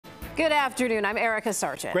Good afternoon. I'm Erica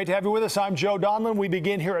Sargent. Great to have you with us. I'm Joe Donlin. We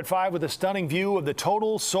begin here at 5 with a stunning view of the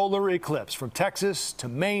total solar eclipse. From Texas to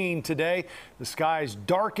Maine today, the skies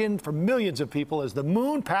darkened for millions of people as the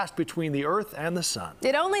moon passed between the Earth and the sun.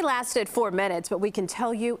 It only lasted 4 minutes, but we can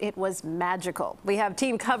tell you it was magical. We have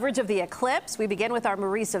team coverage of the eclipse. We begin with our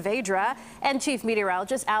Marie Saavedra and Chief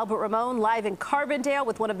Meteorologist Albert Ramon live in Carbondale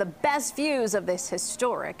with one of the best views of this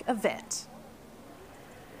historic event.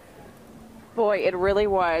 Boy, it really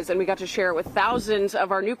was, and we got to share it with thousands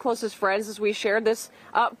of our new closest friends as we shared this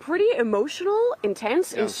pretty emotional,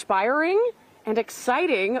 intense, inspiring, and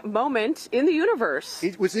exciting moment in the universe.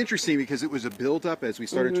 It was interesting because it was a build-up as we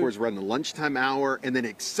started towards around the lunchtime hour and then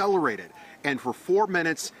accelerated. And for 4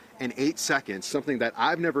 minutes and 8 seconds, something that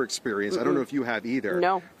I've never experienced, I don't know if you have either,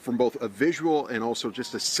 no. From both a visual and also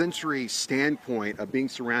just a sensory standpoint of being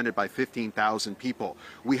surrounded by 15,000 people.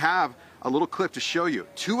 We have a little clip to show you.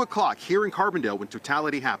 2 o'clock here in Carbondale when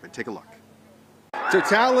totality happened. Take a look.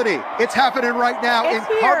 Totality, it's happening right now in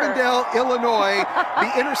Carbondale, Illinois,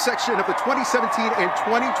 the intersection of the 2017 and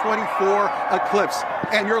 2024 eclipse.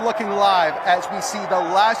 And you're looking live as we see the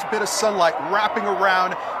last bit of sunlight wrapping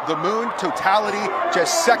around the moon. Totality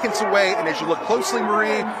just seconds away. And as you look closely,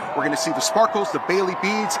 Marie, we're going to see the sparkles, the Bailey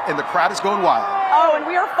beads, and the crowd is going wild. Oh, and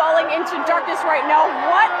we are falling into darkness right now.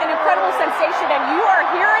 What an incredible sensation. And you are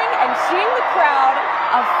hearing and seeing the crowd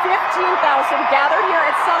of 15,000 gathered here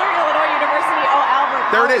at Southern Illinois University. Oh, Albert.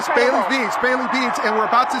 There it is, incredible. Bailey beads, and we're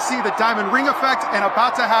about to see the diamond ring effect and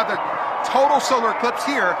about to have the total solar eclipse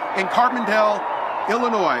here in Carbondale,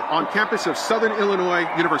 Illinois, on campus of Southern Illinois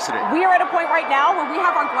University. We are at a point right now where we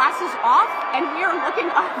have our glasses off and we are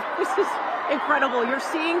looking up. This is incredible. You're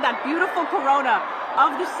seeing that beautiful corona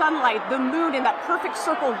of the sunlight, the moon in that perfect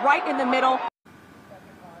circle right in the middle.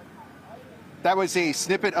 That was a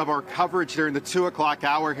snippet of our coverage during the 2 o'clock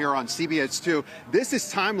hour here on CBS 2. This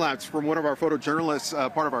is time-lapse from one of our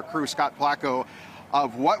photojournalists, part of our crew, Scott Placco,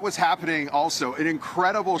 of what was happening also. An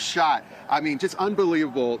incredible shot. I mean, just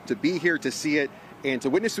unbelievable to be here to see it and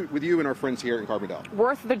to witness it with you and our friends here in Carbondale.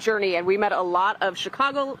 Worth the journey, and we met a lot of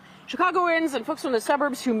Chicagoans and folks from the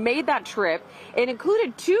suburbs who made that trip. It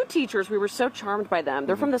included 2 teachers. We were so charmed by them.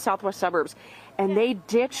 They're from the southwest suburbs, and they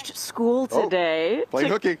ditched school today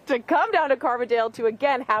to come down to Carbondale to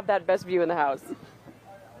again have that best view in the house.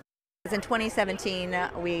 In 2017,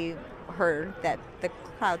 we heard that the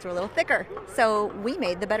clouds were a little thicker, so we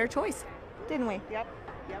made the better choice, didn't we?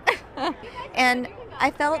 Yep. And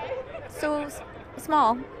I felt so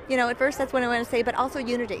small, you know, at first that's what I want to say, but also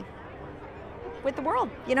unity with the world.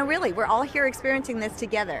 You know, really, we're all here experiencing this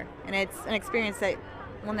together, and it's an experience that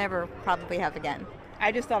we'll never probably have again.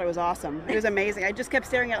 I just thought it was awesome. It was amazing. I just kept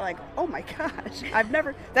staring at it like, oh my gosh,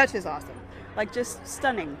 that's just awesome. Like, just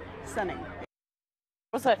stunning, stunning.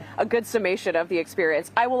 It was a good summation of the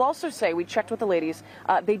experience. I will also say we checked with the ladies.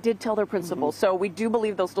 They did tell their principals, so we do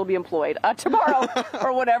believe they'll still be employed tomorrow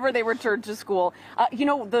or whenever they return to school. You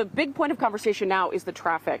know, the big point of conversation now is the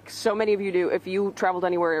traffic. So many of you do. If you traveled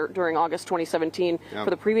anywhere during August 2017 for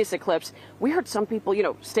the previous eclipse, we heard some people, you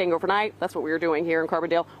know, staying overnight. That's what we were doing here in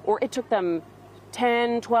Carbondale. Or it took them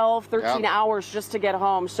 10, 12, 13 hours just to get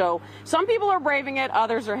home. So some people are braving it,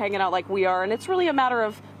 others are hanging out like we are, and it's really a matter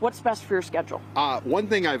of what's best for your schedule. One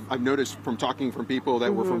thing I've noticed from talking from people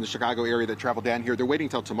that were from the Chicago area that traveled down here, they're waiting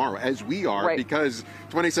till tomorrow, as we are, because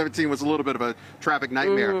 2017 was a little bit of a traffic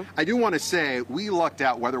nightmare. I do want to say we lucked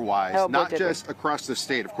out weather-wise, not just across the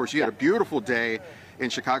state. Of course, you had a beautiful day in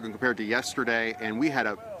Chicago compared to yesterday, and we had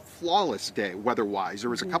a flawless day weather-wise. There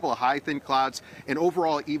was a couple of high, thin clouds, and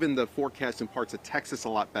overall, even the forecast in parts of Texas a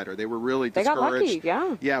lot better. They were really discouraged. They got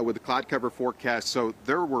lucky, yeah, with the cloud cover forecast. So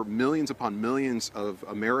there were millions upon millions of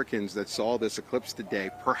Americans that saw this eclipse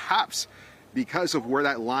today, perhaps because of where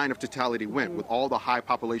that line of totality went, with all the high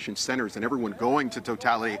population centers and everyone going to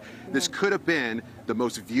totality. This could have been the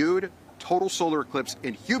most viewed total solar eclipse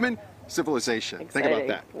in human civilization. Exciting. Think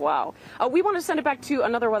about that. Wow. We want to send it back to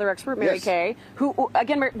another weather expert, Mary Kay, who,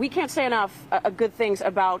 again, we can't say enough good things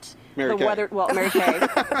about the weather. Well, Mary Kay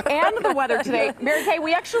and the weather today. Mary Kay,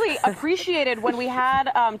 we actually appreciated when we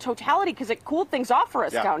had totality because it cooled things off for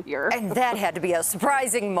us down here. And that had to be a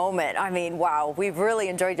surprising moment. I mean, wow, we've really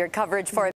enjoyed your coverage for it.